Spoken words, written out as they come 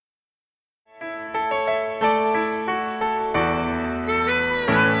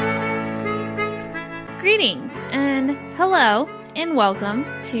Greetings, and hello, and welcome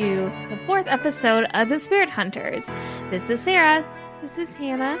to the 4th episode of The Spirit Hunters. This is Sarah. This is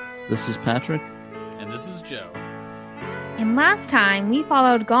Hannah. This is Patrick. And this is Joe. And last time, we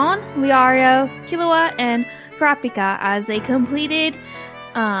followed Gon, Liario, Killua, and Kurapika as they completed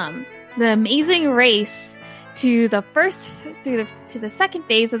the amazing race to the second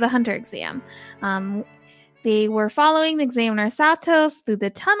phase of the Hunter exam. They were following the examiner Satos through the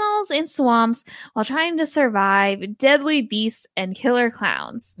tunnels and swamps while trying to survive deadly beasts and killer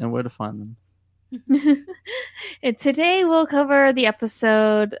clowns. And where to find them. And today we'll cover the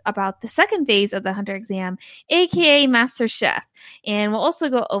episode about the second phase of the Hunter exam, aka Master Chef. And we'll also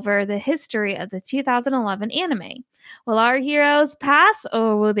go over the history of the 2011 anime. Will our heroes pass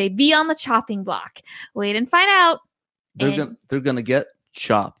or will they be on the chopping block? Wait and find out. They're gonna get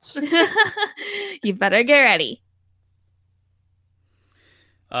chopped. You better get ready.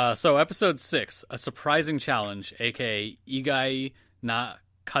 So episode 6, a surprising challenge, aka Igai na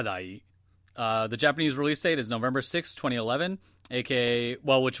Kadai. The Japanese release date is November 6, 2011,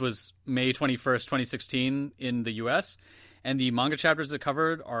 which was May 21st, 2016 in the US. And the manga chapters it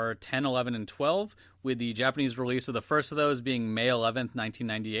covered are 10, 11, and 12, with the Japanese release of the first of those being May 11th,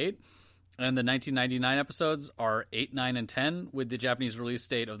 1998. And the 1999 episodes are 8, 9, and 10, with the Japanese release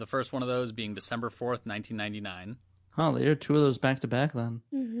date of the first one of those being December 4th, 1999. Oh, they are two of those back to back then.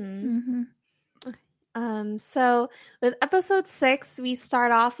 So with episode 6, we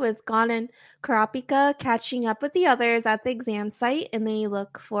start off with Gon and Kurapika catching up with the others at the exam site, and they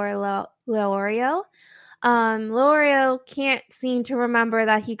look for Leorio. Leorio can't seem to remember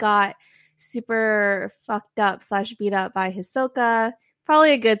that he got super fucked up / beat up by Hisoka.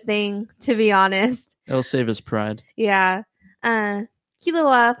 Probably a good thing, to be honest. It'll save his pride. Yeah.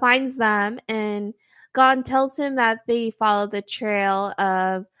 Killua finds them, and Gon tells him that they followed the trail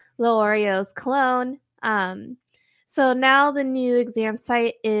of Leorio's clone. So now the new exam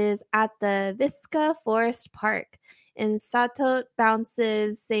site is at the Visca Forest Park, and Sato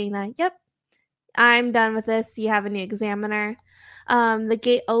bounces, saying that, "Yep, I'm done with this. You have a new examiner." The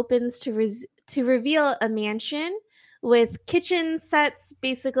gate opens to reveal a mansion with kitchen sets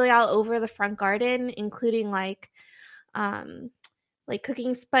basically all over the front garden, including like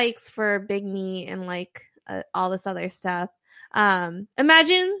cooking spikes for big meat and all this other stuff.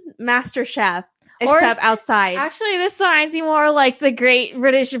 Imagine Master Chef, except outside. Actually, this reminds me more like the Great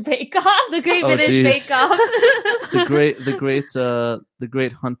British Bake Off. The Great British Bake Off. the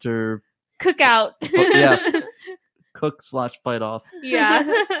great hunter Cookout. Cook / fight off. Yeah.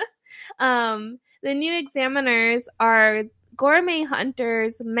 The new examiners are gourmet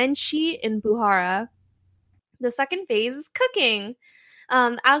hunters Menshi and Buhara. The second phase is cooking.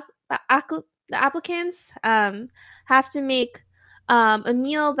 The applicants have to make a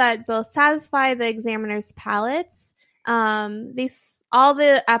meal that both satisfy the examiners' palates. All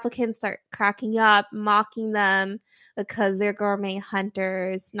the applicants start cracking up, mocking them because they're gourmet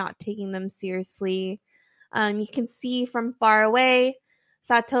hunters, not taking them seriously. You can see from far away,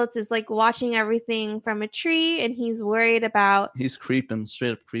 Satos is watching everything from a tree, and he's worried about. He's creeping,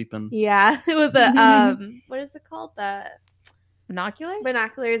 straight up creeping. Yeah, with the what is it called? The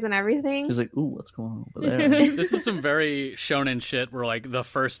binoculars and everything. He's like, "Ooh, what's going on over there?" This is some very shonen shit where the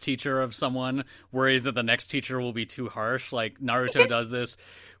first teacher of someone worries that the next teacher will be too harsh. Like Naruto does this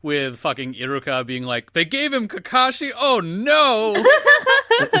with fucking Iruka being like, "They gave him Kakashi. Oh no!"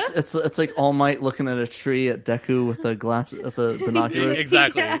 It's like All Might looking at a tree at Deku with the binoculars.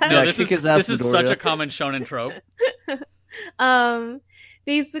 Exactly. Yeah. No, this is such a common shonen trope.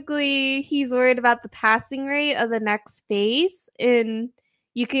 Basically, he's worried about the passing rate of the next phase, and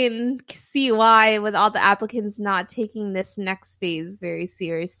you can see why with all the applicants not taking this next phase very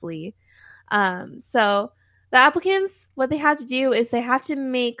seriously. So the applicants, what they have to do is they have to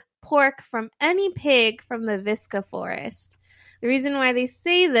make pork from any pig from the Visca forest. The reason why they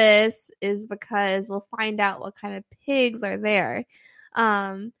say this is because we'll find out what kind of pigs are there.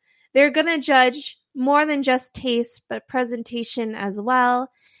 They're going to judge more than just taste, but presentation as well.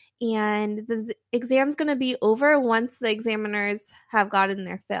 And the exam's going to be over once the examiners have gotten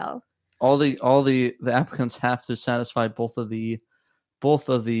their fill. All the applicants have to satisfy both of the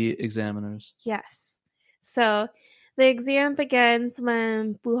examiners. Yes. So the exam begins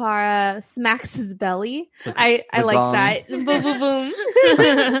when Buhara smacks his belly. I like gong. that. Boom, boom,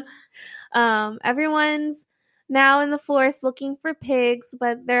 boom. Everyone's now in the forest looking for pigs,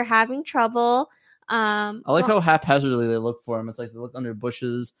 but they're having trouble. I like how haphazardly they look for him. It's like they look under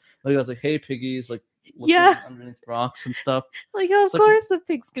bushes. Like I was like, "Hey, piggies!" Like looking underneath rocks and stuff. Like, of It's like- course the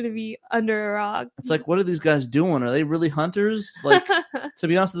pig's gonna be under a rock. It's like, what are these guys doing? Are they really hunters? Like, to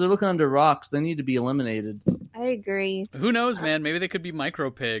be honest, if they're looking under rocks, they need to be eliminated. I agree. Who knows, man? Maybe they could be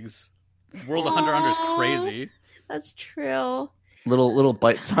micro pigs. World of Hunter is crazy. That's true. Little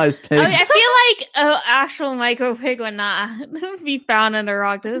bite-sized pigs. I mean, I feel like an actual micro pig would not be found under a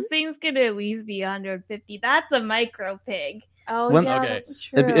rock. Those things could at least be 150. That's a micro pig. Oh, When- yeah, Okay. that's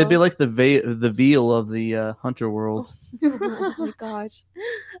true. It'd be like the veal of the hunter world. Oh my gosh.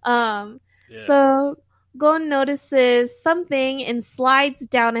 Yeah. So Gon notices something and slides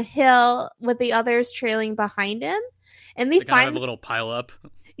down a hill with the others trailing behind him. And they kind of find have a little pile up.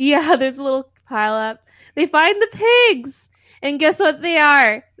 Yeah, there's a little pile up. They find the pigs. And guess what they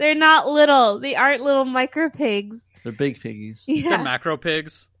are? They're not little. They aren't little micro pigs. They're big piggies. They're Yeah. macro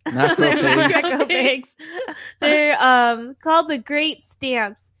pigs. Macro They're pigs. macro pigs. They're called the Great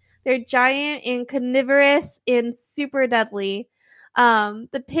Stamps. They're giant and carnivorous and super deadly.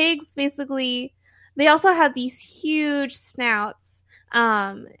 The pigs basically, they also have these huge snouts.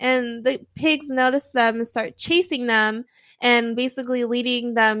 And the pigs notice them and start chasing them and basically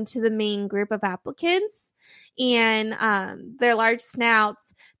leading them to the main group of applicants. And their large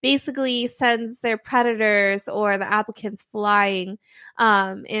snouts basically sends their predators or the applicants flying.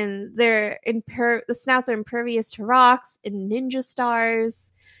 And the snouts are impervious to rocks and ninja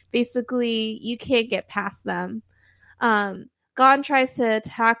stars. Basically, you can't get past them. Gon tries to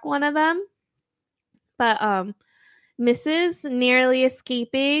attack one of them, but misses, nearly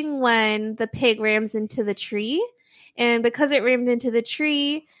escaping when the pig rams into the tree. And because it rammed into the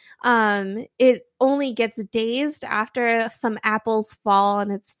tree, it only gets dazed after some apples fall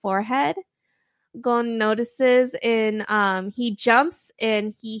on its forehead. Gon notices and he jumps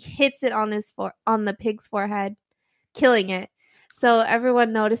and he hits it on the pig's forehead, killing it. So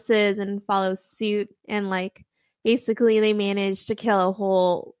everyone notices and follows suit, and like basically they manage to kill a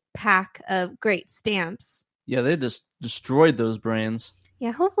whole pack of Great Stamps. Yeah, they just destroyed those brains.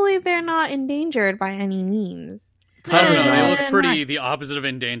 Yeah, hopefully they're not endangered by any means. I don't know. Yeah. They look pretty the opposite of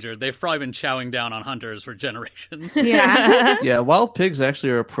endangered. They've probably been chowing down on hunters for generations. Yeah. Yeah, wild pigs actually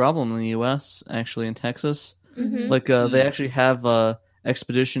are a problem in the U.S. Actually, in Texas, Mhm. like they actually have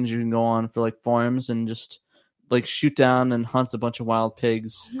expeditions you can go on for like farms and just like shoot down and hunt a bunch of wild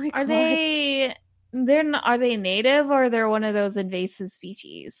pigs. Oh my Are God. they? Are they native or they're one of those invasive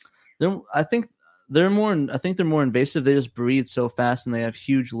species? I think they're more invasive. They just breed so fast and they have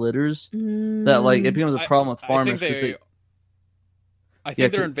huge litters that like it becomes a problem with farmers. I think Yeah,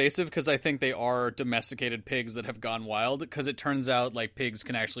 they're invasive because I think they are domesticated pigs that have gone wild. Because it turns out like pigs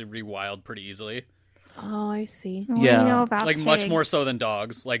can actually rewild pretty easily, Oh, I see. What do Yeah. you know about like much more pigs? so than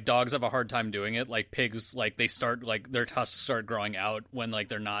dogs. Like dogs have a hard time doing it. Like pigs, like they start like their tusks start growing out when like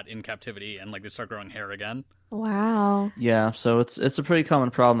they're not in captivity and like they start growing hair again. Wow. Yeah, so it's a pretty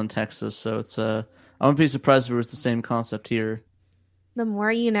common problem in Texas. So it's I wouldn't be surprised if it was the same concept here. The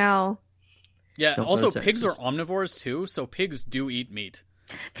more you know. Yeah. Don't Also, go to pigs are Texas. omnivores too, so pigs do eat meat.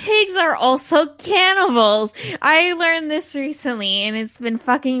 Pigs are also cannibals. I learned this recently and it's been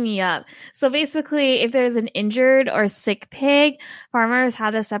fucking me up. So basically, if there's an injured or sick pig, farmers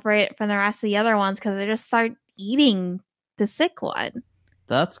had to separate it from the rest of the other ones because they just start eating the sick one.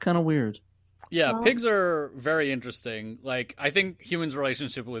 That's kind of weird. Yeah, Well- pigs are very interesting. Like, I think humans'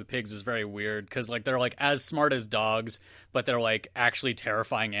 relationship with pigs is very weird because, like, they're like as smart as dogs, but they're like actually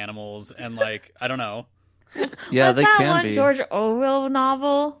terrifying animals, and like, I don't know. Yeah, What's they that can one be. George Orwell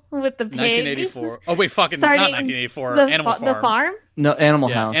novel with the pig? 1984. Oh wait, fucking Starting not 1984. The, Animal Farm. the farm? No, Animal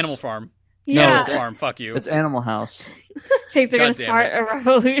Yeah, House. Animal Farm. No, Yeah. Animal Farm. Fuck you. It's Animal House. Pigs are going God to damn start it. a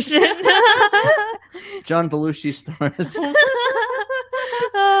revolution. John Belushi stars.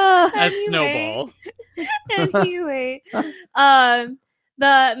 Oh, As Anyway. Snowball. Anyway, the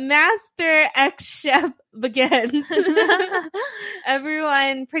master ex chef begins.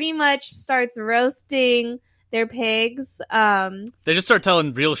 Everyone pretty much starts roasting their pigs. They just start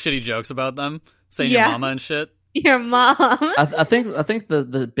telling real shitty jokes about them, saying Yeah. your mama and shit. Your mom. I think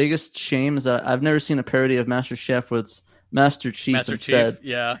the biggest shame is that I've never seen a parody of Master Chef with Master Chief Master instead. Chief.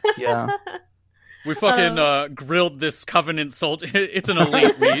 Yeah. Yeah, We fucking grilled this covenant salt. It's an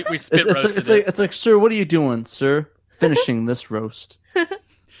elite. We spit roasted it's it. like, sir, what are you doing, sir? Finishing this roast.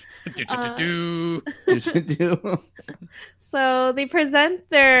 Do-do-do-do. So they present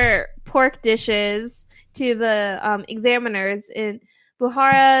their pork dishes to the examiners, and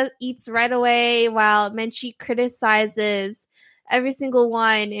Buhara eats right away while Menchie criticizes every single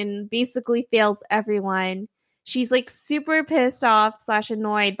one and basically fails everyone. she's like super pissed off /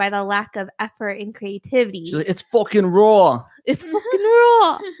 annoyed by the lack of effort and creativity. She's like, it's fucking raw. It's fucking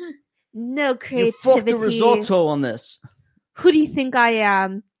raw. No creativity. You fucked the risotto on this. Who do you think I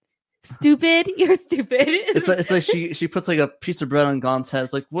am? Stupid? You're stupid. It's like she puts like a piece of bread on Gon's head.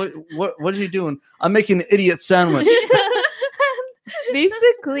 It's like, what is she doing? I'm making an idiot sandwich.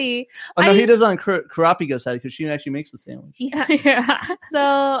 Basically. Oh no, he does on Kurapika's head because she actually makes the sandwich. Yeah.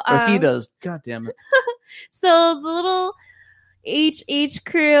 So or he does. God damn it. So the little HH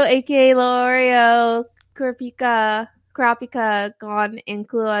crew, aka Leorio, Kurapika, Gon, and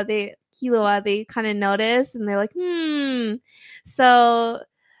Killua, they kind of notice and they're like, So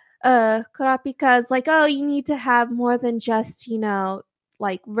Kurapika's like, oh, you need to have more than just,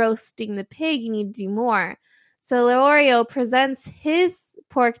 like roasting the pig. You need to do more. So Leorio presents his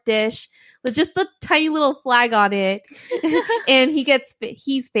pork dish with just a tiny little flag on it, and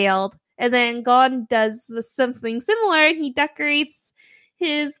he's failed. And then Gon does something similar. He decorates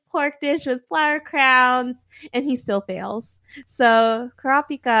his pork dish with flower crowns, and he still fails. So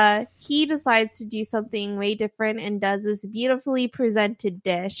Kurapika, he decides to do something way different and does this beautifully presented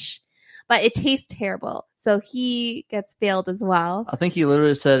dish, but it tastes terrible. So he gets failed as well. I think he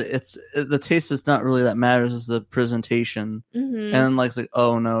literally said the taste is not really that matters, it's the presentation. Mm-hmm. And like,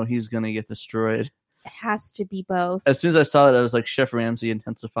 oh no, he's gonna get destroyed. It has to be both. As soon as I saw it, I was like, Chef Ramsay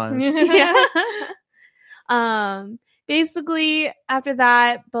intensifies. Yeah. Basically, after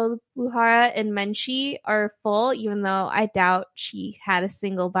that, both Buhara and Menchi are full, even though I doubt she had a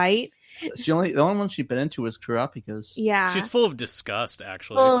single bite. The only one she bit into was Kurapika's. Yeah. She's full of disgust,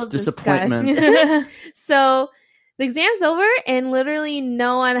 actually. Full of disappointment. So the exam's over, and literally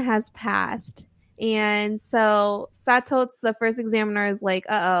no one has passed. And so Satot's the first examiner is like,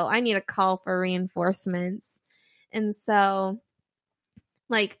 uh-oh, I need a call for reinforcements. And so,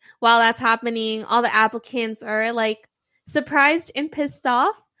 like, while that's happening, all the applicants are, like, surprised and pissed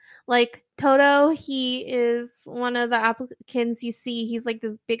off. Like, Toto, he is one of the applicants you see. He's, like,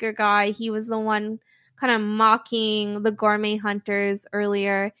 this bigger guy. He was the one kind of mocking the gourmet hunters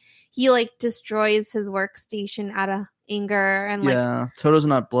earlier. He, like, destroys his workstation out of anger. And like, yeah, Toto's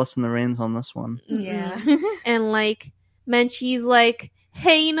not blessing the reins on this one. Yeah. And, like, Menchie's like,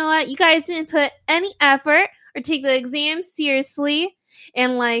 hey, you know what? You guys didn't put any effort or take the exam seriously.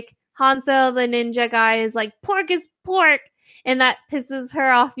 And, like, Hanzo, the ninja guy, is like, pork is pork. And that pisses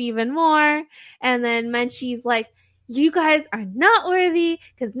her off even more. And then Menchie's like, you guys are not worthy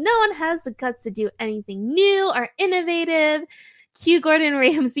because no one has the guts to do anything new or innovative. Cue Gordon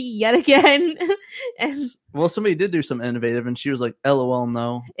Ramsay yet again. And well, somebody did do some innovative, and she was like, LOL,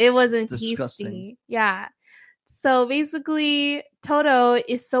 no. It wasn't Disgusting. tasty. Yeah. So basically, Toto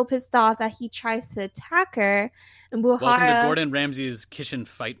is so pissed off that he tries to attack her. And Buhara... Welcome to Gordon Ramsay's Kitchen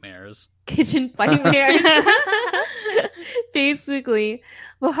Fightmares. Kitchen Fightmares. Basically,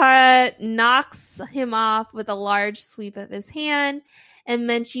 Buhara knocks him off with a large sweep of his hand. And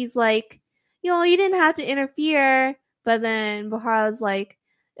Menchie's like, you didn't have to interfere. But then Buhara's like,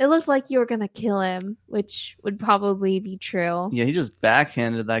 it looked like you were going to kill him, which would probably be true. Yeah, he just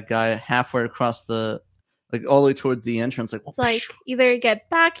backhanded that guy halfway across all the way towards the entrance. Like, it's like either get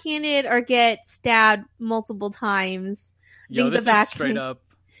backhanded or get stabbed multiple times. Yo, this is straight up.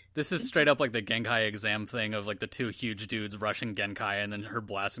 This is straight up like the Genkai exam thing of like the two huge dudes rushing Genkai and then her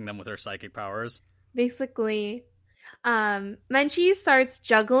blasting them with her psychic powers. Basically. Menchie starts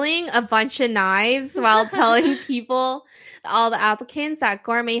juggling a bunch of knives while telling people, all the applicants, that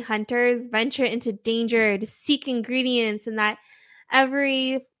gourmet hunters venture into danger to seek ingredients and that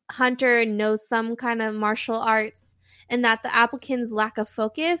every hunter knows some kind of martial arts and that the applicants' lack of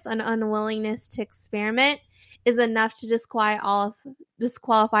focus and unwillingness to experiment is enough to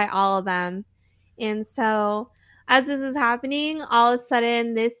disqualify all of them. And so as this is happening, all of a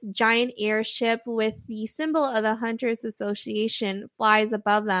sudden, this giant airship with the symbol of the Hunters Association flies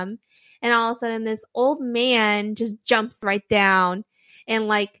above them. And all of a sudden, this old man just jumps right down. And,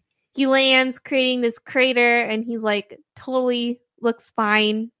 like, he lands, creating this crater. And he's, like, totally looks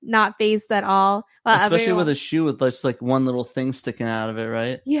fine, not phased at all. Especially with a shoe with just, like, one little thing sticking out of it,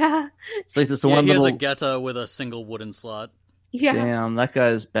 right? Yeah. It's like this one little... he has a geta with a single wooden slot. Yeah. Damn, that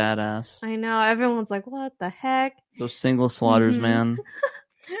guy's badass. I know. Everyone's like, what the heck? Those single slaughters, man.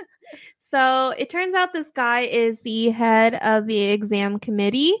 So it turns out this guy is the head of the exam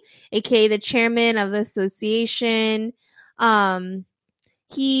committee, aka the chairman of the association.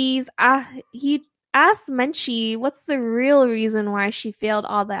 He asked Menchie what's the real reason why she failed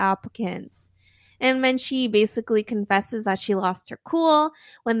all the applicants. And Menchie basically confesses that she lost her cool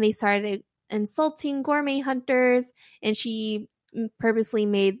when they started insulting gourmet hunters, and she purposely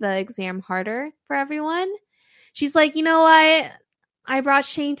made the exam harder for everyone. she's like, you know what? I brought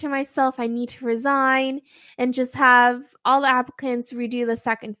shame to myself. I need to resign and just have all the applicants redo the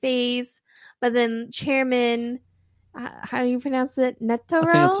second phase. But then Chairman, how do you pronounce it? Netoro?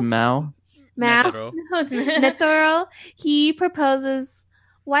 I think it's Mao. Mao. Netoro. He proposes,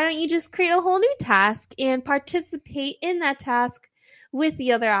 why don't you just create a whole new task and participate in that task with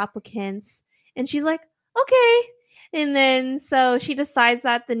the other applicants? And she's like, okay. And then so she decides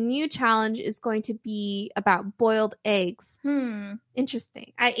that the new challenge is going to be about boiled eggs.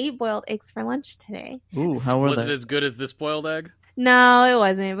 Interesting. I ate boiled eggs for lunch today. Ooh, how were Was they? it as good as this boiled egg? No, it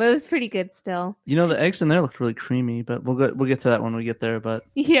wasn't, but it was pretty good still. You know, the eggs in there looked really creamy, but we'll get to that when we get there. But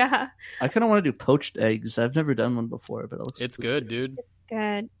Yeah. I kind of want to do poached eggs. I've never done one before, but It's good, dude.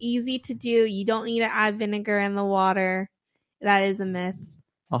 Good. Easy to do. You don't need to add vinegar in the water. That is a myth.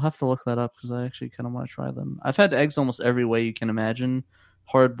 I'll have to look that up because I actually kind of want to try them. I've had eggs almost every way you can imagine: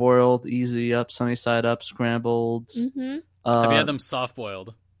 hard boiled, easy up, sunny side up, scrambled. Mm-hmm. Have you had them soft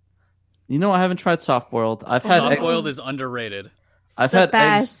boiled? You know, I haven't tried soft boiled. I've had Soft eggs. boiled is underrated. I've the had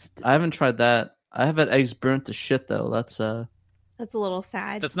best. eggs. I haven't tried that. I have had eggs burnt to shit though. That's a little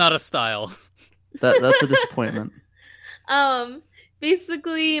sad. That's not a style. that's a disappointment.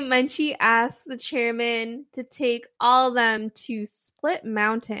 Basically, Menchie asks the chairman to take all of them to Split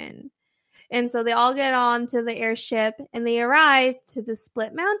Mountain. And so they all get on to the airship and they arrive to the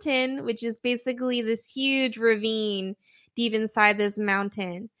Split Mountain, which is basically this huge ravine deep inside this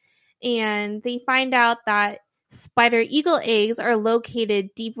mountain. And they find out that spider eagle eggs are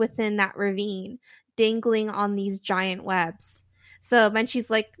located deep within that ravine, dangling on these giant webs. So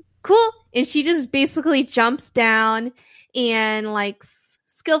Menchie's like, cool. And she just basically jumps down and like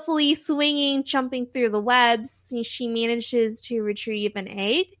skillfully swinging, jumping through the webs. She manages to retrieve an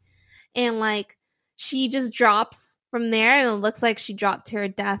egg and like she just drops from there and it looks like she dropped to her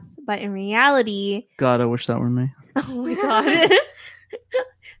death. But in reality, God, I wish that were me. oh my God.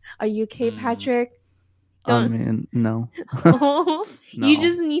 Are you okay, Patrick? I mean, no. No. No. You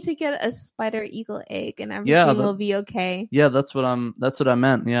just need to get a spider eagle egg and everything will be okay. Yeah, that's what I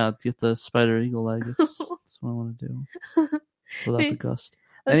meant. Yeah, get the spider eagle egg. That's what I want to do. Without the gust.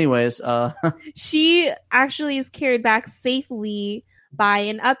 Anyways, she actually is carried back safely by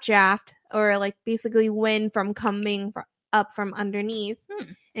an updraft or like basically wind from coming up from underneath.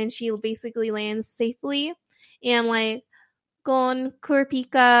 And she basically lands safely. And like Gon,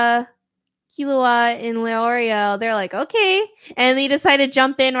 Kurapika, Killua, and Leorio, they're like, okay. And they decide to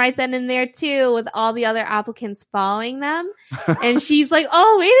jump in right then and there too with all the other applicants following them. And she's like,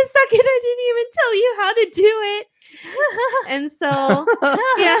 oh, wait a second, I didn't even tell you how to do it. And so,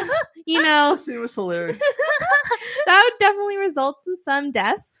 yeah, you know. it was hilarious. That would definitely result in some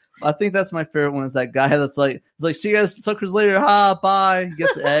deaths. I think that's my favorite one is that guy that's like, see you guys suckers later, ha, bye. He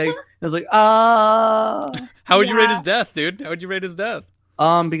gets an egg. And it's like, ah. How would you rate his death, dude? How would you rate his death?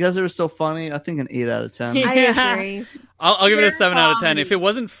 Because it was so funny, I think an 8 out of 10. I agree. I'll give it a 7 out of 10. If it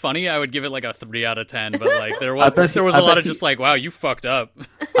wasn't funny, I would give it like a 3 out of 10. But like there was a lot of just like, wow, you fucked up.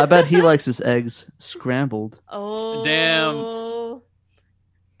 I bet he likes his eggs scrambled. Oh, damn.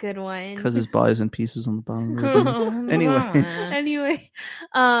 Good one. Because his body's in pieces on the bottom of the Anyway,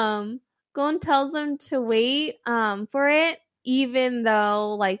 Gon tells them to wait for it, even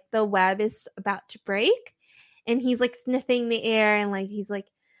though like the web is about to break. And he's like sniffing the air and like he's like,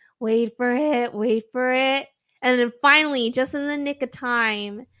 wait for it. And then finally, just in the nick of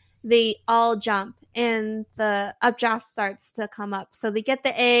time, they all jump and the updraft starts to come up. So they get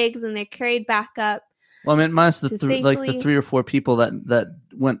the eggs and they're carried back up. Well, I mean, minus the 3 or 4 people that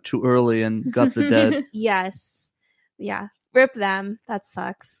went too early and got the dead. Yes. Yeah. Rip them. That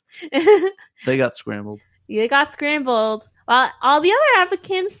sucks. They got scrambled. They got scrambled. While all the other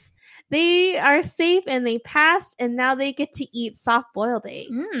applicants, they are safe and they passed, and now they get to eat soft-boiled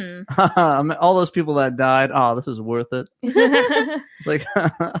eggs. I mean, all those people that died, this is worth it. It's like...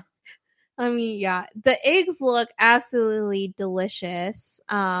 I mean, yeah. The eggs look absolutely delicious.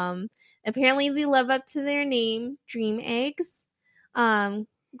 Apparently they live up to their name, Dream Eggs.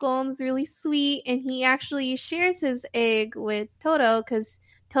 Gon's really sweet, and he actually shares his egg with Toto because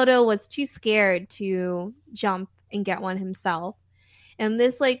Toto was too scared to jump and get one himself. And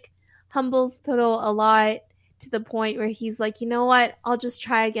this, like, humbles Toto a lot to the point where he's like, you know what? I'll just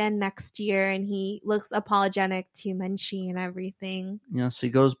try again next year. And he looks apologetic to Menchie and everything. Yes, he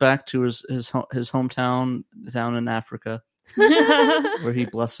goes back to his hometown down in Africa. Where he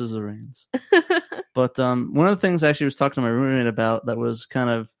blesses the rains. But one of the things I actually was talking to my roommate about that was kind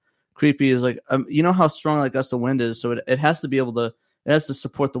of creepy is like, you know how strong like gust of wind is, so it has to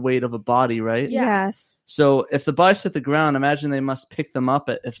support the weight of a body, right? Yes. So if the bodies hit the ground, imagine they must pick them up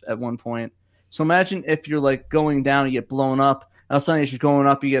at one point. So imagine if you're like going down, you get blown up. Now suddenly as you're going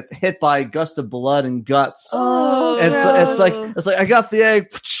up, you get hit by a gust of blood and guts. Oh, It's like I got the egg.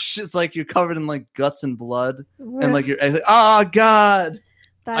 It's like you're covered in like guts and blood, and like you're like, oh god.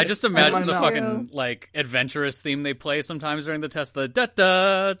 I just imagine the fucking like adventurous theme they play sometimes during the test, the da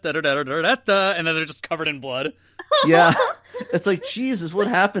da da da da da da, and then they're just covered in blood. Yeah, it's like Jesus, what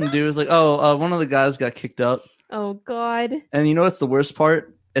happened, dude? It's like, one of the guys got kicked out. Oh god. And you know what's the worst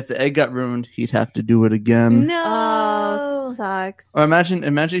part? If the egg got ruined, he'd have to do it again. No. Oh, sucks. Or imagine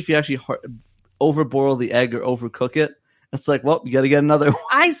if you actually overboil the egg or overcook it. It's like, well, you got to get another one.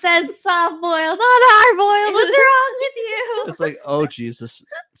 I said soft boiled, not hard boiled. What's wrong with you? It's like, oh Jesus!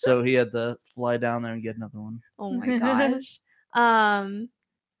 So he had to fly down there and get another one. Oh my gosh.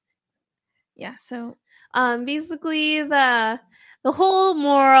 Yeah. So Basically the whole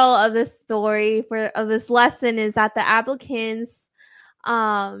moral of this story of this lesson is that the applicants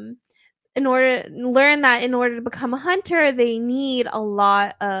in order to become a hunter, they need a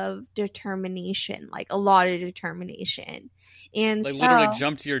lot of determination, and Like literally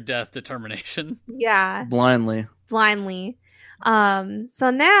jump to your death determination. Yeah, blindly. So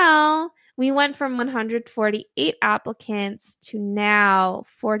now we went from 148 applicants to now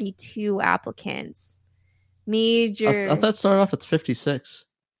 42 applicants. Major. I thought it started off at 56.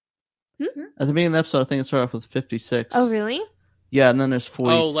 At the beginning of the episode, I think it started off with 56. Oh, really? Yeah, and then there's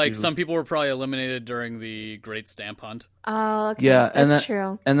 42. Oh, like some people were probably eliminated during the Great Stamp Hunt. Oh, okay. Yeah, that's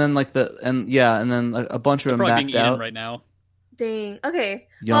true. And then like a bunch of them probably backed being out eaten right now. Dang. Okay.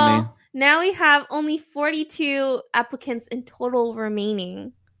 Yummy. Well, now we have only 42 applicants in total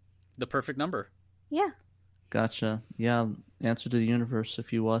remaining. The perfect number. Yeah. Gotcha. Yeah, answer to the universe.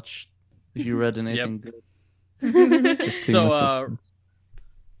 If you read anything good. Just kidding. So,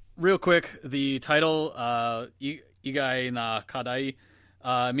 real quick, the title Igai na Kadai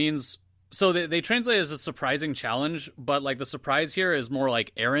means, so they translate it as a surprising challenge, but like the surprise here is more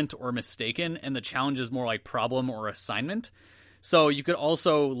like errant or mistaken, and the challenge is more like problem or assignment. So you could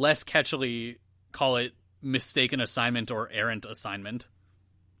also less catchily call it mistaken assignment or errant assignment.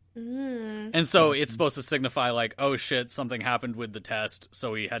 And so it's supposed to signify like, oh shit, something happened with the test,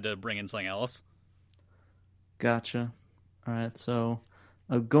 so we had to bring in something else. Gotcha. All right, so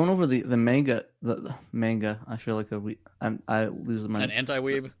going over the manga, the manga. I feel like I lose my an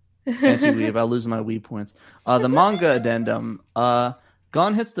anti-weeb. Anti-weeb. I lose my weeb points. The manga addendum.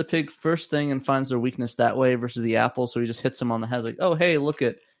 Gon hits the pig first thing and finds their weakness that way versus the apple, so he just hits them on the head. Like, oh hey, look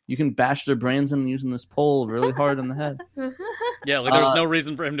it. You can bash their brains in using this pole really hard in the head. Yeah, like there's no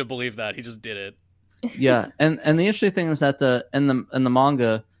reason for him to believe that. He just did it. Yeah, and the interesting thing is that in the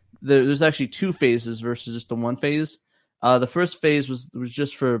manga, there's actually two phases versus just the one phase. The first phase was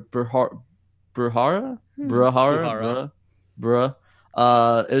just for Bruhara. It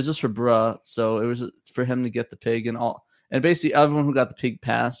was just for Bruh, so it was for him to get the pig and all. And basically, everyone who got the pig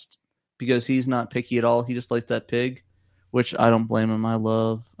passed because he's not picky at all. He just liked that pig, which I don't blame him. I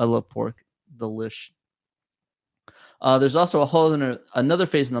love pork, delish. There's also another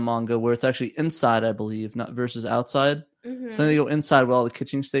phase in the manga where it's actually inside, I believe, not versus outside. Mm-hmm. So then they go inside with all the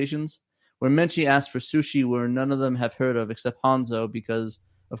kitchen stations, where Menchi asks for sushi, where none of them have heard of except Hanzo, because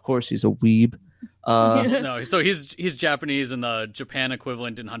of course he's a weeb. No, so he's Japanese, and the Japan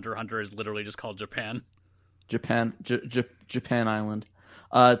equivalent in Hunter x Hunter is literally just called Japan. Japan Island.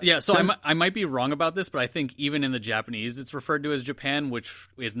 So I might be wrong about this, but I think even in the Japanese it's referred to as Japan, which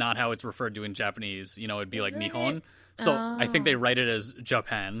is not how it's referred to in Japanese. You know, it'd be like Nihon. So I think they write it as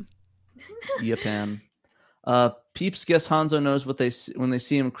Japan. Japan. Peeps guess Hanzo knows when they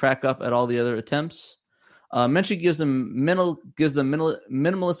see him crack up at all the other attempts. Menchi gives them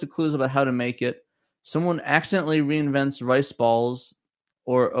minimalistic clues about how to make it. Someone accidentally reinvents rice balls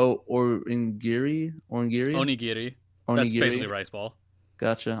or onigiri. That's basically rice ball.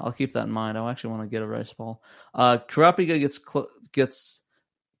 Gotcha. I'll keep that in mind. I actually want to get a rice ball. Kurapika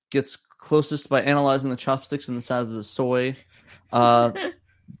gets closest by analyzing the chopsticks in the side of the soy,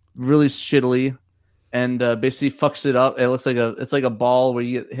 really shittily, and basically fucks it up. It looks like it's like a ball where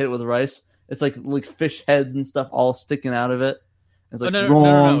you get hit with rice. It's like fish heads and stuff all sticking out of it. It's like,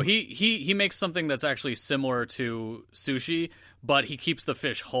 no. He makes something that's actually similar to sushi, but he keeps the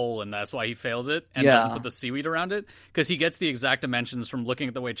fish whole, and that's why he fails it and doesn't put the seaweed around it, because he gets the exact dimensions from looking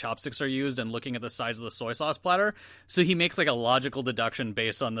at the way chopsticks are used and looking at the size of the soy sauce platter. So he makes like a logical deduction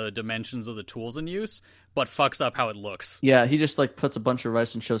based on the dimensions of the tools in use, but fucks up how it looks. Yeah, he just like puts a bunch of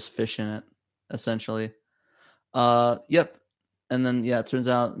rice and shoves fish in it, essentially. Yep. And then it turns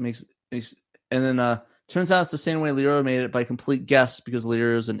out turns out it's the same way Liura made it by complete guess, because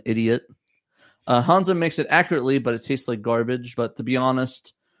Liura's an idiot. Hanzo makes it accurately, but it tastes like garbage. But to be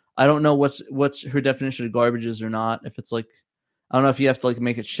honest, I don't know what's her definition of garbage is or not. If it's like, I don't know if you have to like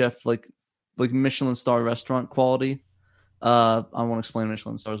make it chef like Michelin star restaurant quality. I won't explain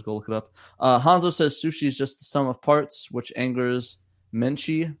Michelin stars. Go look it up. Hanzo says sushi is just the sum of parts, which angers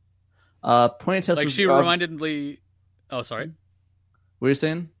Menchi. Pointy Like she reminded me. Oh, sorry. What are you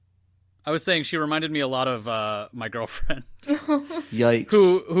saying? I was saying she reminded me a lot of my girlfriend. Yikes.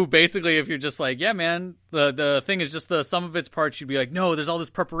 Who basically, if you're just like, yeah, man, the thing is just the sum of its parts, you'd be like, no, there's all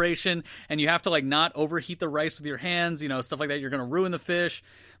this preparation, and you have to like not overheat the rice with your hands, stuff like that. You're gonna ruin the fish,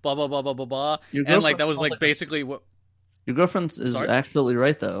 blah blah blah blah blah blah. And like that was like basically what your girlfriend is absolutely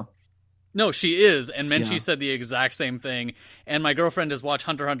right though. No, she is, and Menchi said the exact same thing. And my girlfriend has watched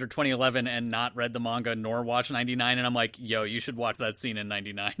Hunter x Hunter 2011 and not read the manga nor watched 99, and I'm like, yo, you should watch that scene in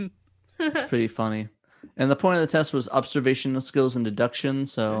 99. It's pretty funny. And the point of the test was observational skills and deduction,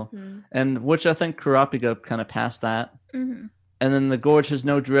 so and which I think Kurapika kind of passed that. And then the gorge has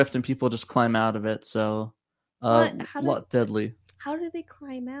no drift and people just climb out of it, so deadly. How do they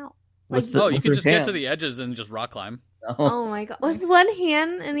climb out? You can just get to the edges and just rock climb. Oh my god. With one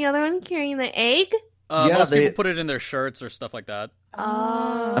hand and the other one carrying the egg? Most people put it in their shirts or stuff like that.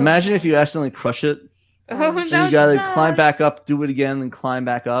 Oh. Imagine if you accidentally crush it. Oh, and you gotta climb back up, do it again, and climb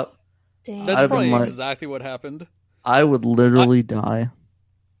back up. Damn. That's probably exactly what happened. I would literally die.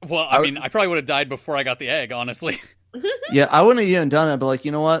 Well, I mean, I probably would have died before I got the egg, honestly. Yeah, I wouldn't have even done it, but like,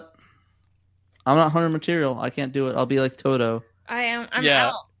 you know what? I'm not hunter material. I can't do it. I'll be like Toto. I'm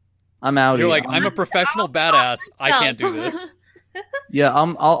out. I'm out. You're like, I'm a professional badass. I can't do this. Yeah,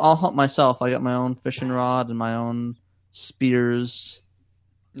 I'll hunt myself. I got my own fishing rod and my own spears.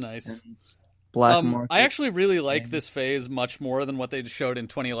 Nice. Black market. I actually really like this phase much more than what they showed in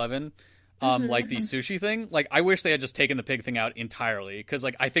 2011. Like the sushi thing. Like, I wish they had just taken the pig thing out entirely, because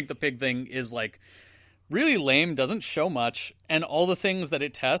like I think the pig thing is like really lame, doesn't show much, and all the things that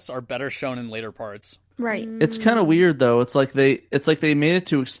it tests are better shown in later parts. Right. It's kind of weird though. It's like they made it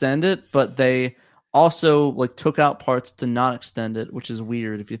to extend it, but they also like took out parts to not extend it, which is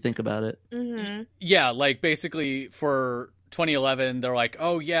weird if you think about it. Yeah, like basically for 2011, they're like,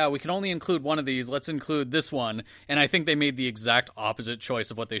 oh yeah, we can only include one of these. Let's include this one. And I think they made the exact opposite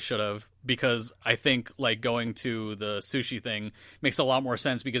choice of what they should have, because I think like going to the sushi thing makes a lot more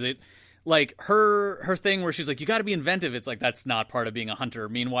sense, because it like her thing where she's like, you got to be inventive. It's like, that's not part of being a hunter.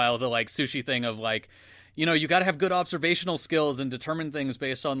 Meanwhile, the like sushi thing of like, you got to have good observational skills and determine things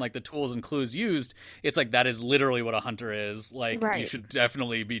based on like the tools and clues used. It's like, that is literally what a hunter is. Like, you should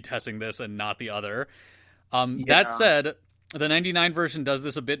definitely be testing this and not the other. That said, the 99 version does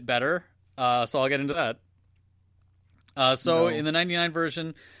this a bit better. So I'll get into that. In the 99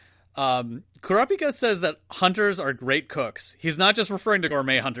 version, Kurapika says that hunters are great cooks. He's not just referring to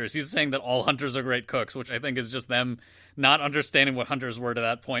gourmet hunters. He's saying that all hunters are great cooks, which I think is just them not understanding what hunters were to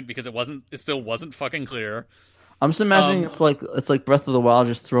that point, because it still wasn't fucking clear. I'm just imagining it's like Breath of the Wild,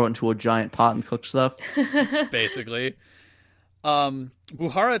 just throw it into a giant pot and cook stuff. Basically.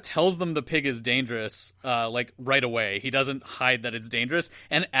 Buhara tells them the pig is dangerous, like right away. He doesn't hide that it's dangerous.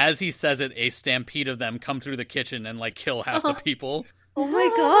 And as he says it, a stampede of them come through the kitchen and like kill half the people. Oh my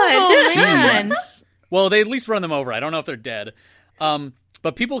god. Oh, man. Well, they at least run them over. I don't know if they're dead.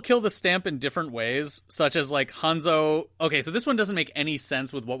 But people kill the stamp in different ways, such as like Hanzo. Okay, so this one doesn't make any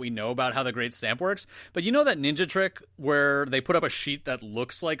sense with what we know about how the Great Stamp works. But you know that ninja trick where they put up a sheet that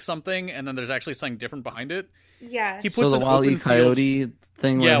looks like something and then there's actually something different behind it? Yeah. He puts the an Wile E. open Coyote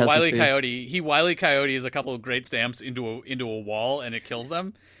thing. Yeah, Wile E. Coyote. He Wile E. Coyotes a couple of great stamps into a wall and it kills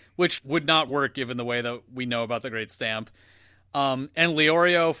them, which would not work given the way that we know about the Great Stamp. And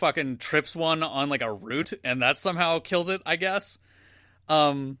Leorio fucking trips one on like a root and that somehow kills it, I guess.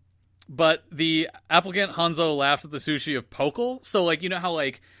 But the applicant Hanzo laughs at the sushi of Pokal. So like, you know how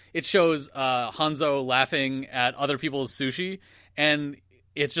like it shows Hanzo laughing at other people's sushi and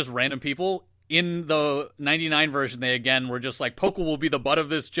it's just random people. In the 99 version, they again were just like, Pokal will be the butt of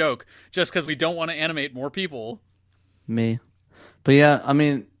this joke just because we don't want to animate more people. But yeah, I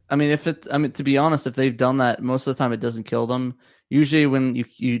mean, to be honest, if they've done that, most of the time it doesn't kill them. Usually when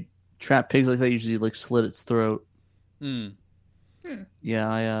you trap pigs like that, usually like slit its throat. Yeah,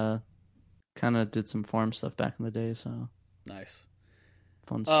 I kind of did some farm stuff back in the day, so nice,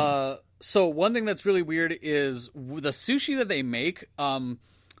 fun stuff. So one thing that's really weird is the sushi that they make.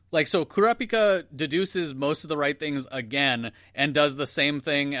 So Kurapika deduces most of the right things again and does the same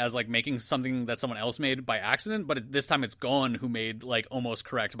thing as like making something that someone else made by accident, but this time it's Gon who made like almost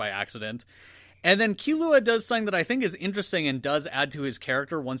correct by accident. And then Killua does something that I think is interesting and does add to his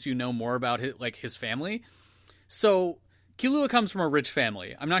character once you know more about his family. So Killua comes from a rich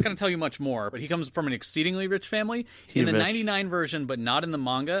family. I'm not going to tell you much more, but he comes from an exceedingly rich family. In the 99 version, but not in the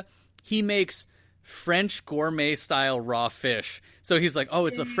manga, he makes French gourmet style raw fish. So he's like, oh,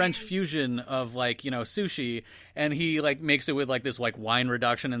 it's a French fusion of like, sushi, and he like makes it with like this like wine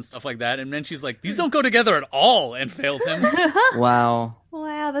reduction and stuff like that. And then she's like, these don't go together at all, and fails him. Wow.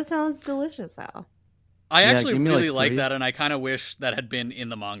 Wow, that sounds delicious, Al. I actually really like like that, and I kind of wish that had been in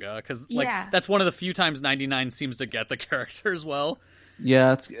the manga, because that's one of the few times 99 seems to get the characters well.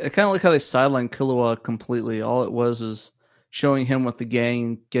 Yeah, it's kind of like how they sidelined Killua completely. All it was showing him with the gang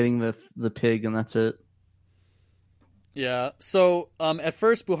and getting the pig, and that's it. Yeah. So at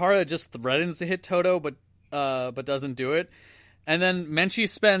first, Buhara just threatens to hit Toto, but doesn't do it. And then Menchi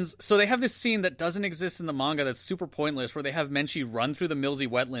spends... So they have this scene that doesn't exist in the manga that's super pointless, where they have Menchi run through the Milsey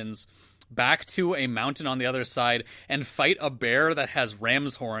wetlands back to a mountain on the other side and fight a bear that has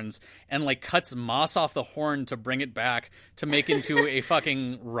ram's horns and like cuts moss off the horn to bring it back to make into a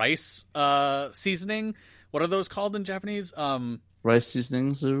fucking rice seasoning. What are those called in Japanese? Rice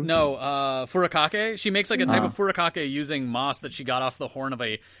seasonings? No, furikake. She makes like a type of furikake using moss that she got off the horn of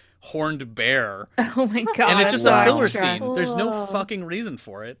a horned bear. Oh my god. And it's just a filler extra. scene. There's no fucking reason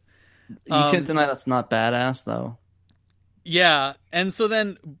for it. You can't deny that's not badass, though. Yeah, and so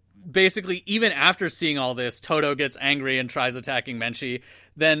then basically, even after seeing all this, Toto gets angry and tries attacking Menchi.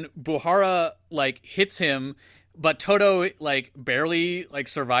 Then Buhara like hits him, but Toto like barely like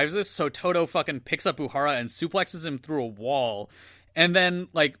survives this. So Toto fucking picks up Buhara and suplexes him through a wall. And then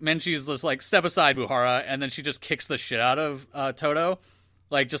like Menchi's just like, step aside, Buhara, and then she just kicks the shit out of Toto.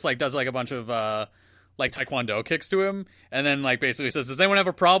 Like just like does like a bunch of like taekwondo kicks to him, and then like basically says, "Does anyone have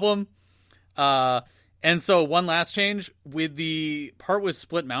a problem?" And so one last change with the part with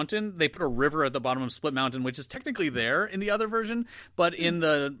Split Mountain, they put a river at the bottom of Split Mountain, which is technically there in the other version, but in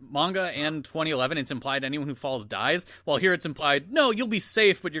the manga and 2011, it's implied anyone who falls dies. While here it's implied, no, you'll be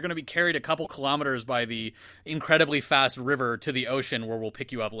safe, but you're going to be carried a couple kilometers by the incredibly fast river to the ocean, where we'll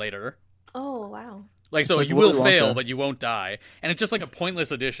pick you up later. Oh, wow. Like, so you will fail, but you won't die. And it's just like a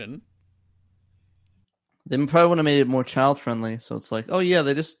pointless addition. They probably would have made it more child friendly. So it's like, oh yeah,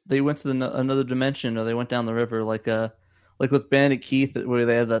 they went to another dimension, or they went down the river, like with Bandit Keith, where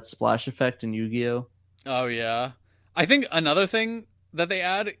they had that splash effect in Yu-Gi-Oh. Oh yeah, I think another thing that they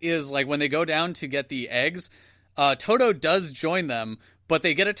add is like when they go down to get the eggs, Toto does join them, but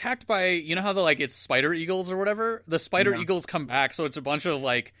they get attacked by, you know how it's spider eagles or whatever. The spider eagles come back, so it's a bunch of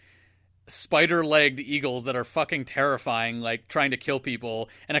like spider-legged eagles that are fucking terrifying, like trying to kill people,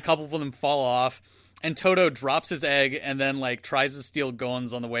 and a couple of them fall off. And Toto drops his egg and then like tries to steal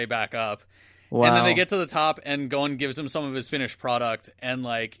Gon's on the way back up. Wow. And then they get to the top and Gon gives him some of his finished product, and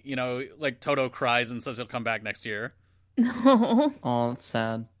like Toto cries and says he'll come back next year. Oh, that's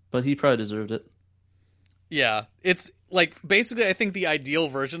sad. But he probably deserved it. Yeah. It's like basically I think the ideal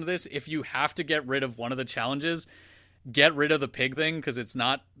version of this, if you have to get rid of one of the challenges, get rid of the pig thing, because it's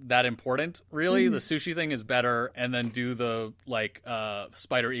not that important, really. The sushi thing is better, and then do the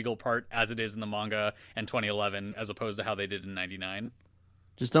spider eagle part as it is in the manga and 2011, as opposed to how they did in 99.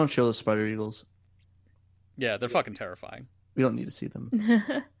 Just don't show the spider eagles. Yeah, they're fucking terrifying. We don't need to see them.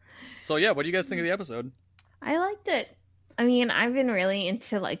 So yeah, what do you guys think of the episode? I liked it. I mean, I've been really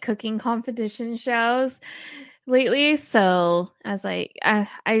into like cooking competition shows lately, so as I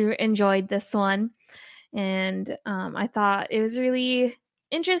enjoyed this one. And I thought it was really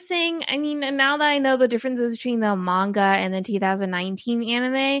interesting. I mean, and now that I know the differences between the manga and the 2019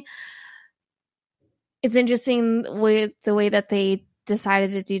 anime, it's interesting with the way that they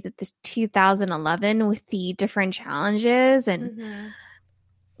decided to do the 2011 with the different challenges. And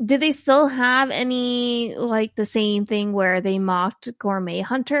did they still have any like the same thing where they mocked gourmet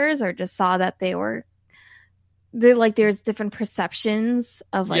hunters, or just saw that there's different perceptions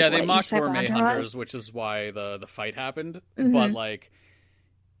of like they mocked gourmet hunters, which is why the fight happened. But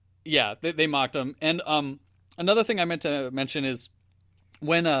they mocked them. And another thing I meant to mention is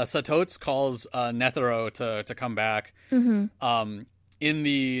when Satotes calls Nethero to come back. In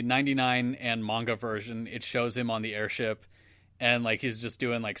the 99 and manga version, it shows him on the airship, and like he's just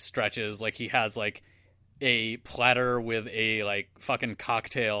doing like stretches, like he has like a platter with a like fucking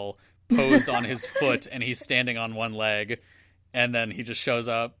cocktail posed on his foot, and he's standing on one leg, and then he just shows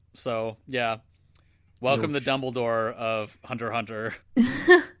up. So yeah, welcome the Dumbledore of Hunter x Hunter.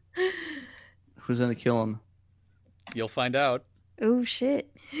 Who's gonna kill him? You'll find out. Oh shit.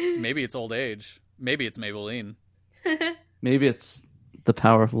 Maybe it's old age. Maybe it's Maybelline. Maybe it's the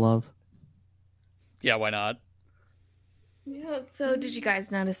power of love. Yeah, why not? Yeah. So did you guys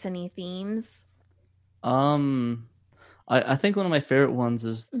notice any themes? I think one of my favorite ones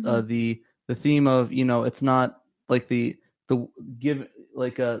is the theme of, it's not like the the give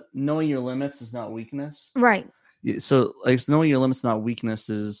like knowing your limits is not weakness. Right. So like knowing your limits, not weakness,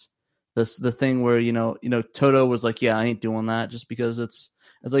 is the thing where Toto was like, yeah, I ain't doing that, just because it's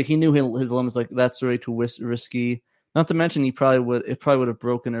like he knew his limits, like that's way too risky. Not to mention it probably would have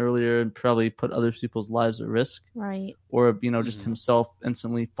broken earlier and probably put other people's lives at risk. Right. Or just himself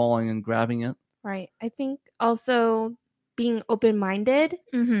instantly falling and grabbing it. Right. I think also being open-minded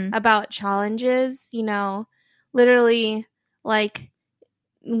about challenges, literally like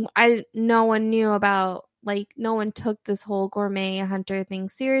no one knew about, like, no one took this whole gourmet hunter thing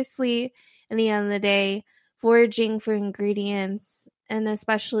seriously. At the end of the day, foraging for ingredients, and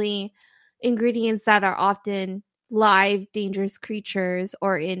especially ingredients that are often live dangerous creatures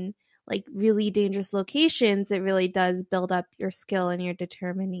or in like really dangerous locations, it really does build up your skill and your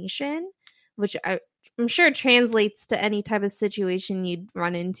determination, which I'm sure translates to any type of situation you'd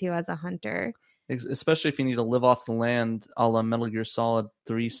run into as a hunter. Especially if you need to live off the land, a la Metal Gear Solid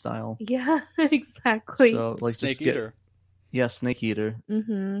 3 style. Yeah, exactly. So, like, Snake Eater. Yeah, Snake Eater.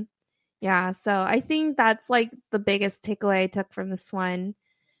 Mm-hmm. Yeah, so I think that's like the biggest takeaway I took from this one.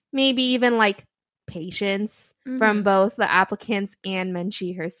 Maybe even like patience from both the applicants and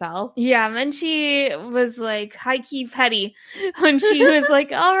Menchie herself. Yeah, Menchie was like high-key petty when she was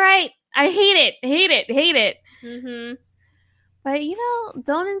like, all right, I hate it. Mm-hmm. But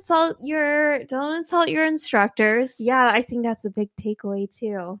don't insult your instructors. Yeah, I think that's a big takeaway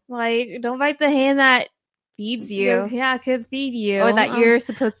too. Like, don't bite the hand that Feeds you. Yeah, could feed you. Or that you're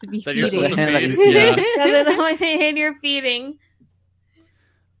supposed to be That feeding. you're supposed to feed. Yeah. That's the only hand you're feeding.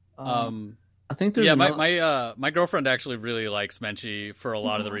 I think there's my girlfriend actually really likes Menchie for a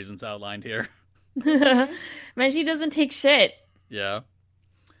lot of the reasons outlined here. Menchie doesn't take shit. Yeah.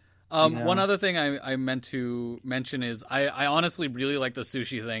 One other thing I meant to mention is I honestly really like the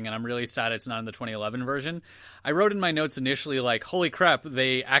sushi thing, and I'm really sad it's not in the 2011 version. I wrote in my notes initially, like, holy crap,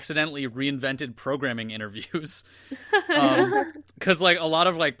 they accidentally reinvented programming interviews. Because, like, a lot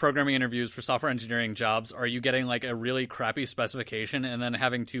of, like, programming interviews for software engineering jobs are you getting, like, a really crappy specification and then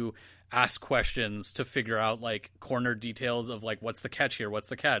having to ask questions to figure out, like, corner details of, like, what's the catch here, what's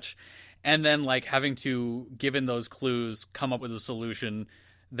the catch? And then, like, having to, given those clues, come up with a solution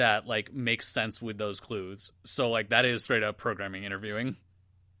that like makes sense with those clues. So like that is straight up programming interviewing.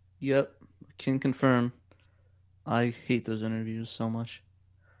 Yep, can confirm. I hate those interviews so much.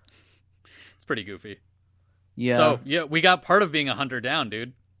 It's pretty goofy. Yeah. So yeah, we got part of being a hunter down,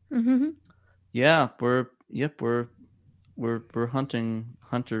 dude. Mm-hmm. Yeah, we're hunting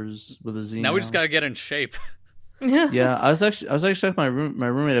hunters with a Z. Now we just got to get in shape. Yeah, I was actually talking to my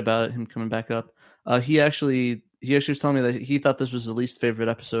roommate about it, him coming back up. He actually was telling me that he thought this was the least favorite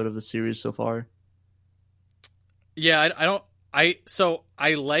episode of the series so far. Yeah,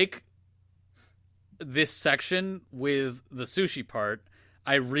 I like this section with the sushi part.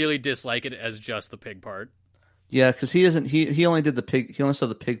 I really dislike it as just the pig part. Yeah, because he only did the pig. He only saw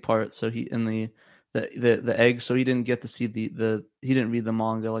the pig part. So he in the egg. So he didn't get to see the he didn't read the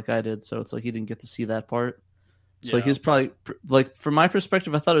manga like I did. So it's like he didn't get to see that part. So Yeah. he was probably like, from my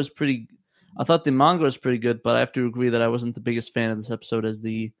perspective, I thought the manga was pretty good, but I have to agree that I wasn't the biggest fan of this episode as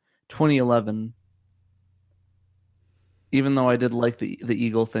the 2011. Even though I did like the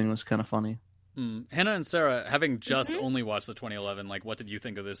eagle thing, was kind of funny. Hannah and Sarah, having just only watched the 2011, like, what did you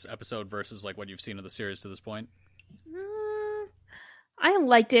think of this episode versus like what you've seen of the series to this point? I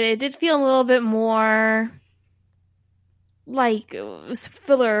liked it. It did feel a little bit more like it was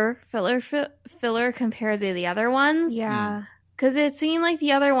filler compared to the other ones. Yeah. Because it seemed like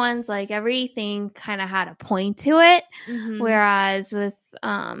the other ones, like everything kind of had a point to it. Mhm. Whereas with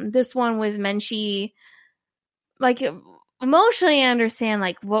this one with Menchie, like emotionally I understand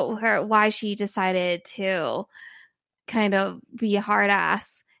like why she decided to kind of be a hard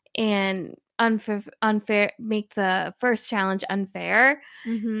ass and unfair make the first challenge unfair.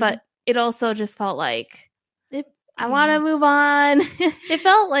 Mhm. But it also just felt like I want to move on. It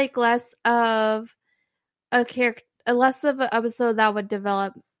felt like less of an episode that would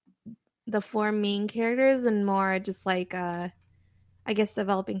develop the four main characters and more just like I guess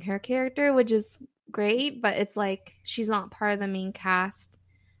developing her character, which is great, but it's like she's not part of the main cast.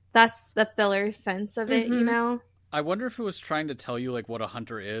 That's the filler sense of it, you know? I wonder if it was trying to tell you like what a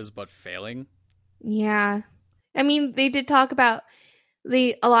hunter is, but failing. Yeah. I mean, they did talk about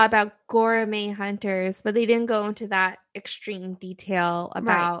a lot about gourmet hunters, but they didn't go into that extreme detail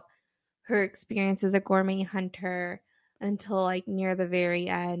about her experience as a gourmet hunter until like near the very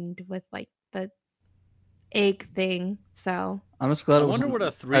end with like the egg thing. So I'm just glad. I wonder what a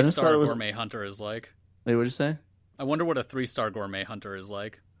 3-star gourmet hunter is like. Wait, what'd you say? I wonder what a 3-star gourmet hunter is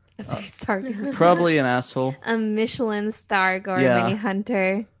like. A 3-star gourmet. Probably an asshole. A Michelin star gourmet Yeah.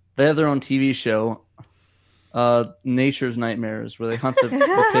 hunter. They have their own TV show, Nature's Nightmares, where they hunt the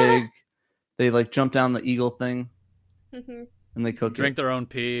pig. They like jump down the eagle thing, and they cook Drink their own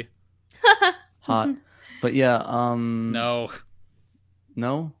pee. hot. But yeah, No.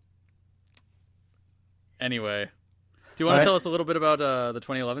 Anyway, do you want to tell us a little bit about the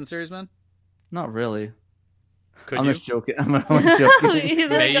 2011 series, man? Not really. Could I'm you? just joking. I'm only joking. He's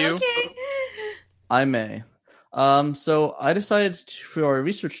May like, you? okay. I may. So I decided for our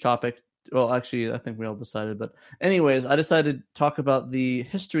research topic. Well, actually, I think we all decided. But anyways, I decided to talk about the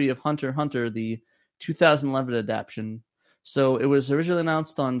history of Hunter x Hunter, the 2011 adaptation. So it was originally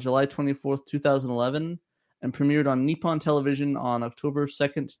announced on July 24th, 2011, and premiered on Nippon Television on October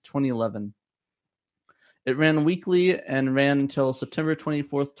 2nd, 2011. It ran weekly and ran until September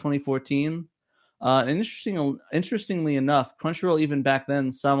 24th, 2014. And interestingly enough, Crunchyroll even back then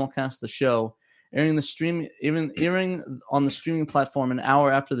simulcast the show, airing on the streaming platform an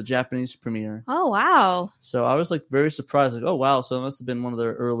hour after the Japanese premiere. Oh, wow. So I was like very surprised, like, oh wow, so it must have been one of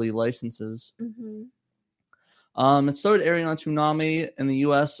their early licenses. It started airing on Toonami in the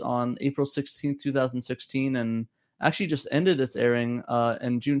US on April 16th, 2016, and actually just ended its airing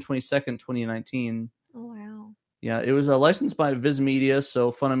in June 22nd, 2019. Oh, wow. Yeah, it was licensed by Viz Media,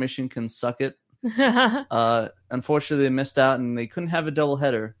 so Funimation can suck it. Unfortunately, they missed out, and they couldn't have a double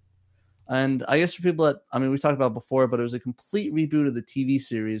header. And I guess for people that, I mean, we talked about before, but it was a complete reboot of the TV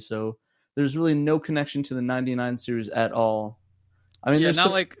series, so there's really no connection to the 99 series at all. I mean, yeah,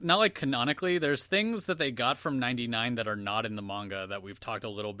 not like canonically. There's things that they got from 99 that are not in the manga that we've talked a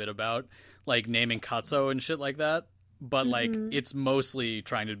little bit about, like naming Katsuo and shit like that. But like, it's mostly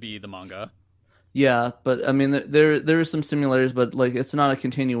trying to be the manga. Yeah, but I mean, there are some similarities, but like, it's not a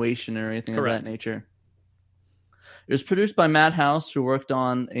continuation or anything Correct. of that nature. It was produced by Madhouse, who worked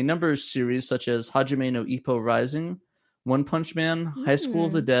on a number of series such as Hajime no Ippo Rising, One Punch Man, High School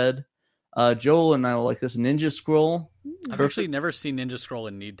of the Dead. Joel and I will like this, Ninja Scroll. I've actually never seen Ninja Scroll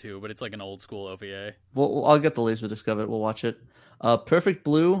and need to, but it's like an old school OVA. Well, I'll get the Laserdisc of it. We'll watch it. Perfect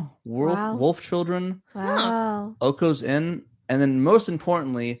Blue, Wolf Children, Wow. Oko's Inn, and then most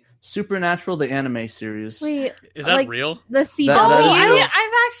importantly, Supernatural, the anime series. Wait, Is that like, real? the CW? That is real.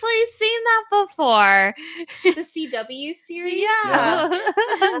 I've actually seen that before. The CW series. Yeah.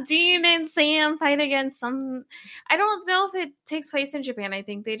 Dean and Sam fight against some. I don't know if it takes place in Japan. I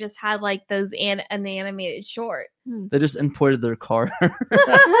think they just had like those an animated short. They just imported their car. They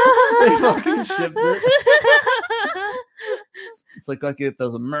fucking shipped it. It's like get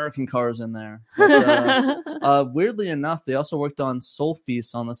those American cars in there. But, weirdly enough, they also worked on Soul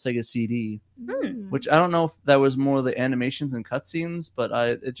Feast on the Sega CD, which I don't know if that was more the animations and cutscenes, but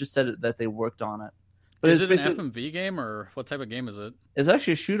it just said that they worked on it. But is it an FMV game, or what type of game is it? It's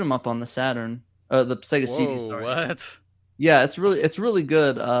actually a shoot 'em up on the Saturn, the Sega CD. Sorry. What? Yeah, it's really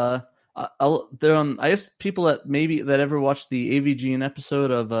good. I guess people that ever watched the AVGN episode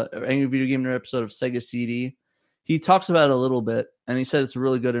of Angry Video Game Nerd episode of Sega CD, he talks about it a little bit, and he said it's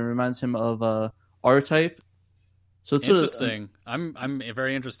really good. It reminds him of R-Type. So it's interesting. I'm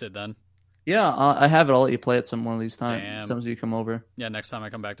very interested then. Yeah, I have it. I'll let you play it some one of these Damn. times you come over. Yeah, next time I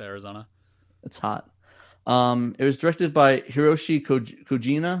come back to Arizona. It's hot. It was directed by Hiroshi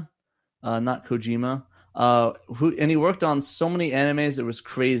Kojima, not Kojima. And he worked on so many animes it was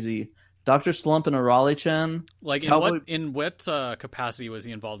crazy. Dr. Slump and Arale-chan. Like in what capacity was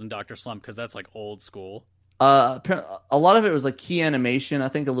he involved in Dr. Slump? Because that's like old school. A lot of it was like key animation. I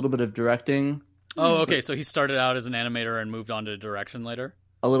think a little bit of directing. Oh, okay. So he started out as an animator and moved on to direction later.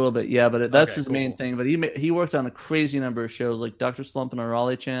 A little bit, yeah, but that's Okay, his cool. main thing. But he worked on a crazy number of shows like Dr. Slump and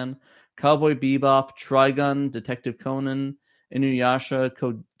Arale-chan, Cowboy Bebop, Trigun, Detective Conan, Inuyasha,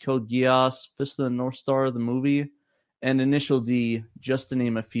 Code Geass, Fist of the North Star, the movie, and Initial D, just to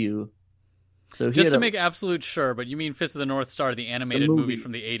name a few. So just to make absolute sure, but you mean Fist of the North Star, the animated movie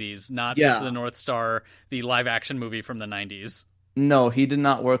from the 80s, not Fist of the North Star, the live-action movie from the 90s. No, he did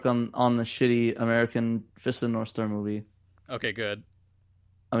not work on the shitty American Fist of the North Star movie. Okay, good.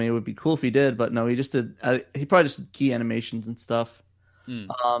 I mean, it would be cool if he did, but no, he just did. He probably just did key animations and stuff.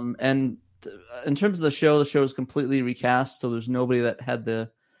 And in terms of the show is completely recast, so there's nobody that had the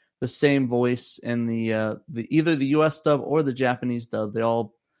same voice in the either the U.S. dub or the Japanese dub. They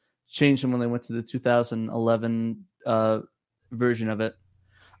all changed them when they went to the 2011 version of it,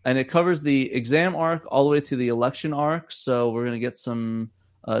 and it covers the exam arc all the way to the election arc. So we're gonna get some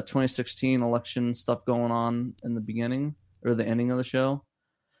 2016 election stuff going on in the beginning or the ending of the show.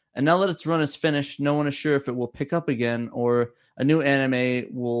 And now that its run is finished, no one is sure if it will pick up again or a new anime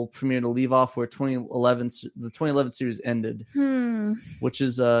will premiere to leave off where the 2011 series ended, which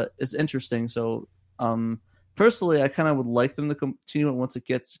is interesting. So, personally, I kind of would like them to continue it once it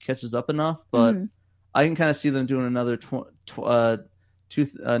catches up enough, but I can kind of see them doing another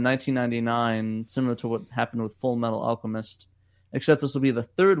 1999, similar to what happened with Full Metal Alchemist, except this will be the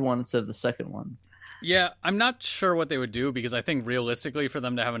third one instead of the second one. Yeah, I'm not sure what they would do because I think realistically for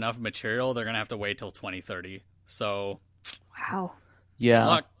them to have enough material, they're going to have to wait till 2030. So, wow.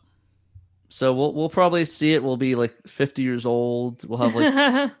 Yeah. So we'll probably see it. We'll be like 50 years old. We'll have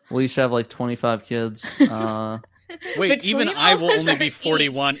like we'll each have like 25 kids. Wait, even I will only be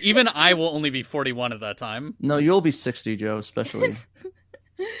 41. Even I will only be 41 at that time. No, you'll be 60, Joe, especially.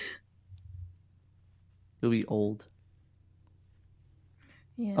 You'll be old.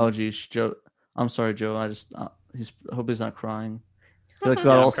 Yeah. Oh geez, Joe. I'm sorry, Joe. I hope he's not crying. He like got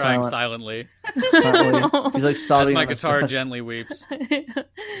Yeah, all I'm crying silently. He's like As sobbing. my guitar gently weeps.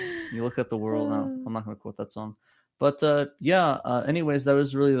 You look at the world now. I'm not going to quote that song, but anyways, that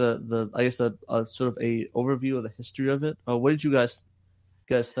was really the I guess a sort of a overview of the history of it. What did you guys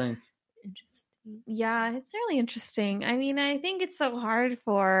think? Interesting. Yeah, it's really interesting. I mean, I think it's so hard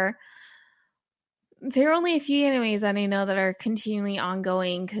for. There are only a few animes that I know that are continually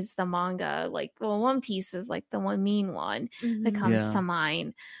ongoing because the manga, like, well, One Piece is like the one main one that comes to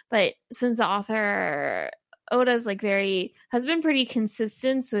mind. But since the author Oda's like has been pretty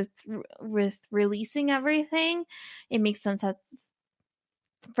consistent with releasing everything, it makes sense that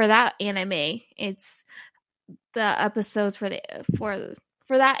for that anime, it's the episodes for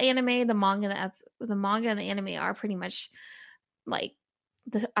that anime, the manga and the anime are pretty much like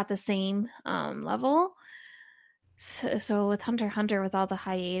at the same level. So with Hunter x Hunter, with all the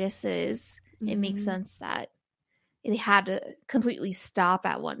hiatuses, it makes sense that it had to completely stop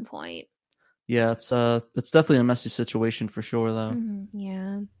at one point. Yeah, it's definitely a messy situation for sure, though.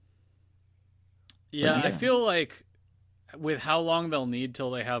 Yeah. Yeah, I feel like with how long they'll need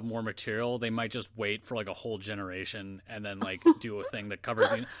till they have more material, they might just wait for like a whole generation and then like do a thing that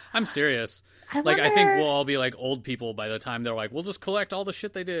covers it. I'm serious. I think we'll all be like old people by the time they're like, we'll just collect all the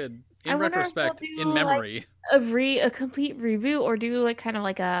shit they did in retrospect, in memory. Like a complete reboot, or do like kind of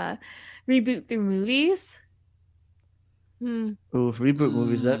like a reboot through movies. Ooh, reboot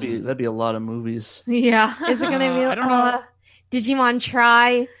movies, that'd be a lot of movies. Yeah. Is it gonna be I don't know. Digimon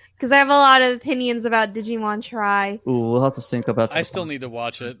Tri? Because I have a lot of opinions about Digimon Tri. Ooh, we'll have to sync up after. I still need to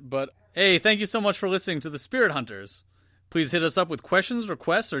watch it, but hey, thank you so much for listening to the Spirit Hunters. Please hit us up with questions,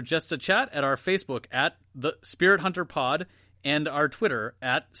 requests, or just a chat at our Facebook at the Spirit Hunter Pod and our Twitter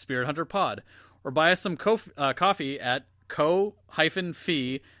at Spirit Hunter Pod, or buy us some coffee at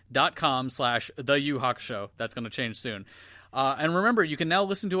ko-fi.com/theuhawkshow. That's going to change soon. And remember, you can now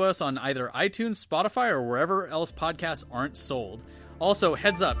listen to us on either iTunes, Spotify, or wherever else podcasts aren't sold. Also,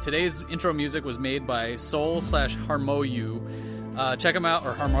 heads up, today's intro music was made by Soul/Harmoyu. Check them out,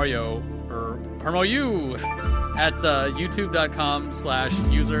 or Harmoyo, or Harmoyu, at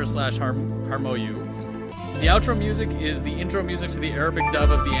youtube.com/user/Harmoyu. The outro music is the intro music to the Arabic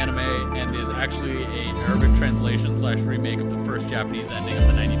dub of the anime, and is actually an Arabic translation/remake of the first Japanese ending of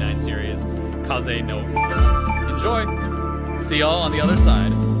the 99 series, Kaze no Ukura. Enjoy! See y'all on the other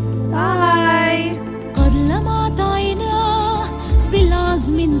side. Bye!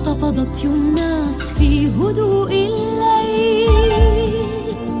 بالعزم انتفضت يمنى في هدوء الليل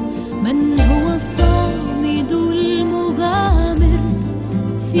من هو الصامد المغامر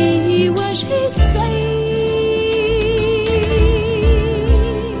في وجه السيل